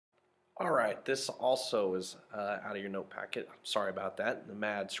All right, this also is out of your note packet. I'm sorry about that. The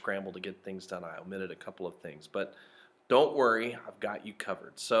mad scramble to get things done. I omitted a couple of things, but don't worry, I've got you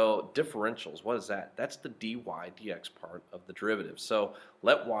covered. So differentials, what is that? That's the dy dx part of the derivative. So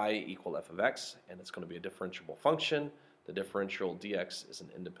let y equal f of x, and it's going to be a differentiable function. The differential dx is an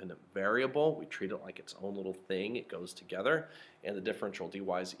independent variable. We treat it like its own little thing. It goes together. And the differential dy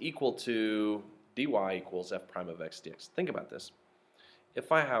is equal to dy equals f prime of x dx. Think about this.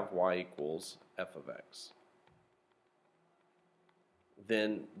 If I have y equals f of x,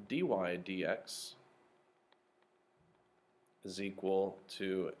 then dy dx is equal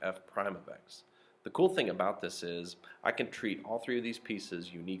to f prime of x. The cool thing about this is I can treat all three of these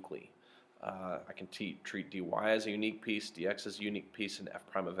pieces uniquely. I can treat dy as a unique piece, dx as a unique piece, and f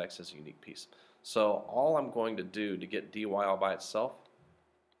prime of x as a unique piece. So all I'm going to do to get dy all by itself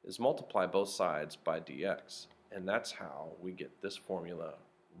is multiply both sides by dx. And that's how we get this formula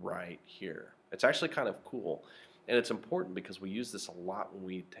right here. It's actually kind of cool, and it's important because we use this a lot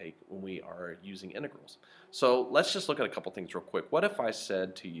when we are using integrals. So let's just look at a couple things real quick. What if I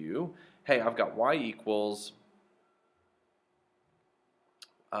said to you, hey, I've got y equals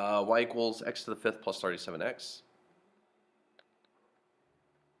x to the fifth plus 37x,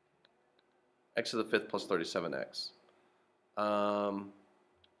 x to the fifth plus 37x.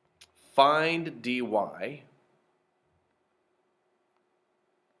 Find dy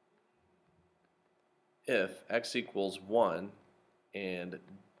if x equals 1 and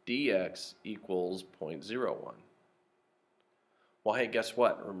dx equals 0.01. Well, hey, guess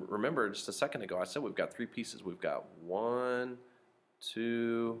what? Remember just a second ago I said we've got three pieces. We've got 1,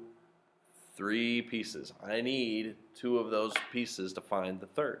 2, 3 pieces. I need 2 of those pieces to find the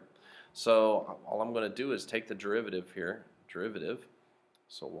third. So all I'm going to do is take the derivative here,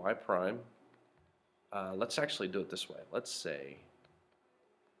 so y prime. Let's actually do it this way. Let's say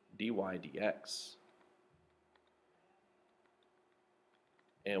dy dx.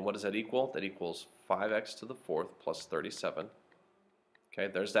 And what does that equal? That equals 5x to the fourth plus 37. Okay,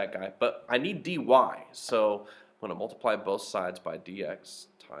 there's that guy. But I need dy, so I'm going to multiply both sides by dx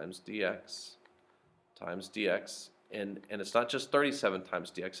times dx times dx. And it's not just 37 times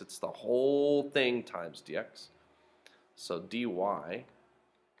dx, it's the whole thing times dx. So dy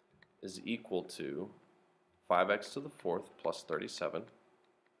is equal to 5x to the fourth plus 37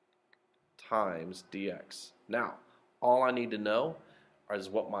 times dx. Now, all I need to know is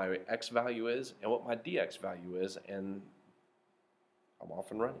what my x value is and what my dx value is, and I'm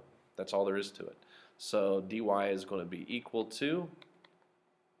off and running. That's all there is to it. So dy is going to be equal to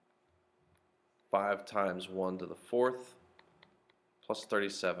 5 times 1 to the fourth plus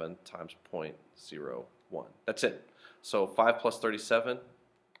 37 times 0.01. That's it. So 5 plus 37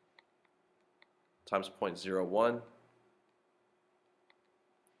 times 0.01.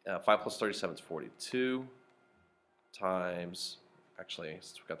 5 plus 37 is 42 times, actually,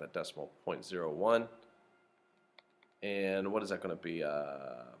 since we've got that decimal, 0.01. And what is that going to be?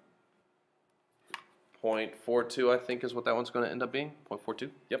 0.42, I think, is what that one's going to end up being. 0.42.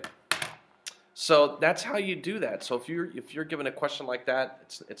 Yep. So that's how you do that. So if you're given a question like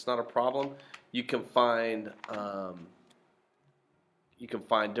that, it's not a problem. You can find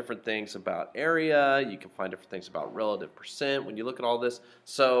different things about area. You can find different things about relative percent when you look at all this.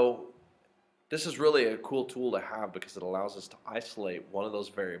 So this is really a cool tool to have because it allows us to isolate one of those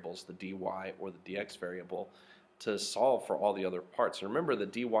variables, the dy or the dx variable, to solve for all the other parts. And remember, the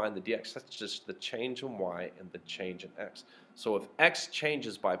dy and the dx, that's just the change in y and the change in x. So if x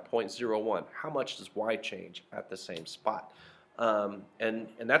changes by 0.01, how much does y change at the same spot? And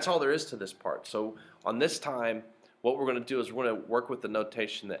that's all there is to this part. So on this time, what we're going to do is we're going to work with the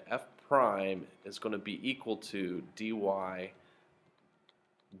notation that f prime is going to be equal to dy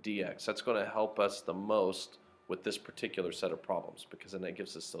dx. That's going to help us the most with this particular set of problems because then it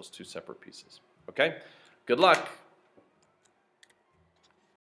gives us those two separate pieces. Okay? Good luck.